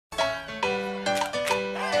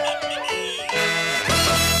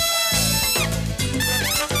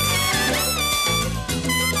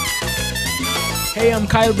Hey, I'm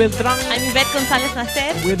Kyle Beltran. I'm Yvette Gonzalez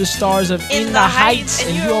Nacer. We're the stars of In the Heights,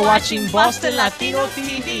 and you are watching Boston Latino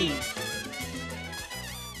TV.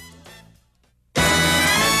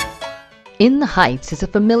 In the Heights is a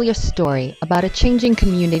familiar story about a changing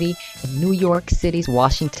community in New York City's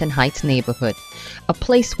Washington Heights neighborhood, a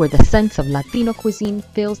place where the sense of Latino cuisine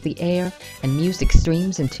fills the air and music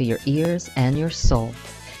streams into your ears and your soul.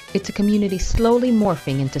 It's a community slowly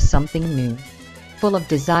morphing into something new, full of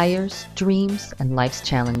desires, dreams, and life's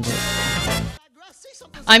challenges.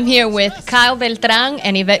 I'm here with Kyle Beltran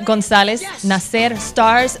and Yvette Gonzalez Nacer,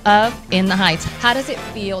 stars of In the Heights. How does it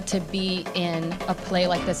feel to be in a play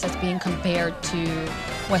like this that's being compared to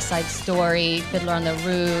West Side Story, Fiddler on the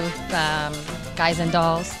Roof, Guys and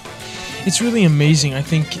Dolls? It's really amazing, I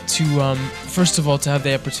think, to first of all, to have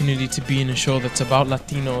the opportunity to be in a show that's about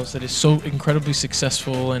Latinos, that is so incredibly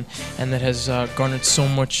successful and that has garnered so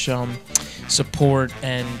much support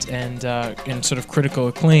and sort of critical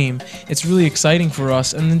acclaim. It's really exciting for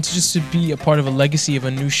us, and then just to be a part of a legacy of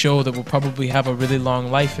a new show that will probably have a really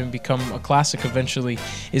long life and become a classic eventually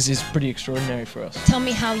is pretty extraordinary for us. Tell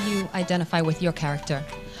me how you identify with your character.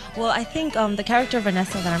 Well, I think the character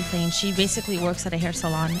Vanessa that I'm playing, she basically works at a hair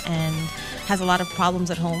salon and has a lot of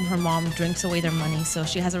problems at home. Her mom drinks away their money, so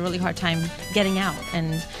she has a really hard time getting out.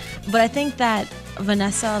 But I think that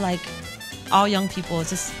Vanessa, like all young people, is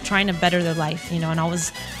just trying to better their life, you know, and always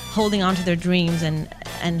holding on to their dreams and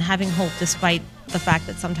having hope despite the fact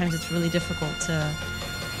that sometimes it's really difficult to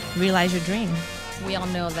realize your dream. We all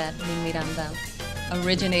know that Lin Miranda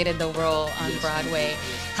originated the role on Broadway.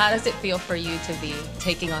 How does it feel for you to be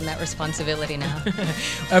taking on that responsibility now?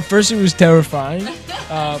 At first it was terrifying,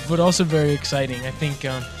 but also very exciting. I think,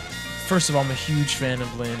 first of all, I'm a huge fan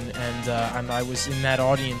of Lin, and I was in that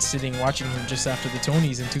audience sitting watching him just after the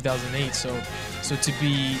Tonys in 2008. So to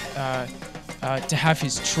be to have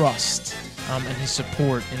his trust and his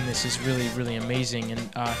support in this is really, really amazing. And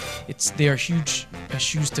they are huge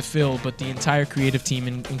shoes to fill, but the entire creative team,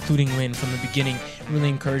 including Lin from the beginning, really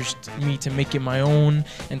encouraged me to make it my own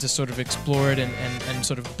and to sort of explore it and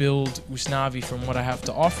sort of build Usnavi from what I have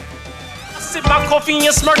to offer. Sip my coffee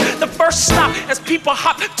and smirk. The first stop as people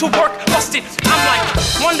hop to work. Busted. I'm like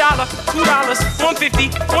 $1, $2, $1.50,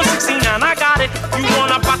 $1.69. I got it. You want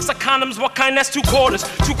a box of condoms? What kind? That's 2 quarters.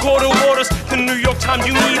 2-quarter waters. The New York Times.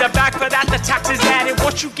 You need a bag for that. The tax is added.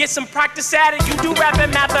 Once you get some practice at it, you do rap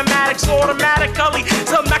and mathematics automatically.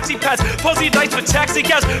 Sell maxi pads, fuzzy dice for taxi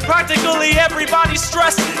cabs. Practically everybody's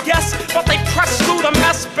stressed. Yes, but they press through the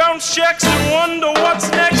mess, bounce checks, and wonder what's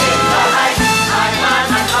next. I buy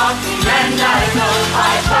my coffee and I know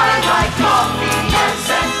I buy my coffee and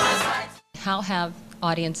send my sights. How have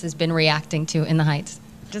audiences been reacting to In the Heights?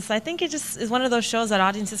 I think it just is one of those shows that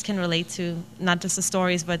audiences can relate to, not just the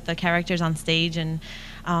stories, but the characters on stage, and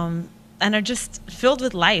are just filled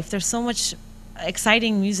with life. There's so much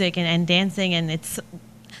exciting music and dancing, and it's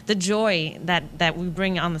the joy that we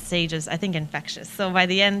bring on the stage is, I think, infectious. So by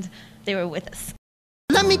the end, they were with us.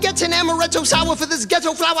 Let me get an amaretto sour for this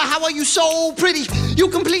ghetto flower. How are you so pretty? You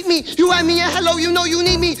complete me, you and me, and hello, you know you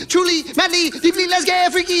need me. Truly, madly, deeply, let's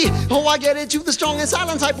get freaky. Oh, I get it, you the strong and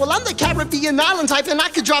silent type. Well, I'm the Caribbean island type, and I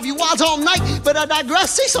could drive you wild all night. But I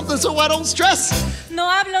digress, say something so I don't stress. No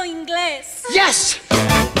hablo inglés. Yes!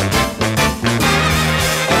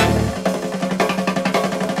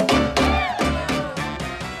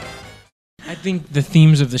 I think the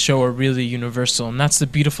themes of the show are really universal, and that's the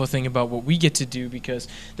beautiful thing about what we get to do, because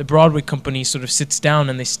the Broadway company sort of sits down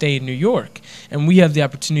and they stay in New York, and we have the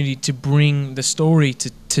opportunity to bring the story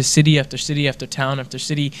to city after city after town after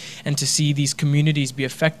city, and to see these communities be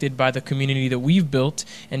affected by the community that we've built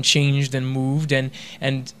and changed and moved, and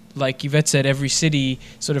like Yvette said, every city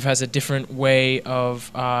sort of has a different way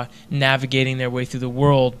of navigating their way through the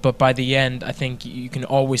world, but by the end, I think you can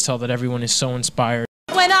always tell that everyone is so inspired.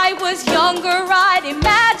 When I was younger, I'd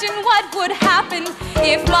imagine what would happen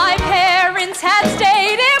if my parents had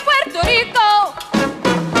stayed in Puerto Rico.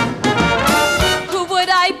 Who would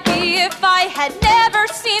I be if I had never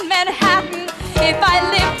seen Manhattan? If I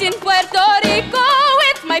lived in Puerto Rico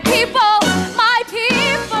with my people, my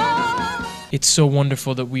people. It's so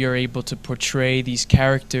wonderful that we are able to portray these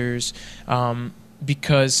characters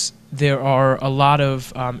because there are a lot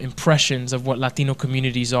of impressions of what Latino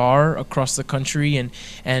communities are across the country,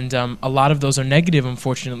 and a lot of those are negative,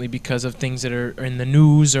 unfortunately, because of things that are in the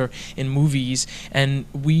news or in movies. And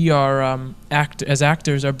we are, as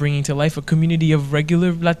actors, are bringing to life a community of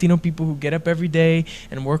regular Latino people who get up every day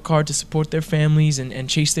and work hard to support their families and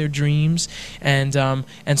chase their dreams. And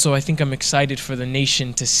so I think I'm excited for the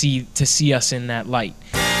nation to see us in that light.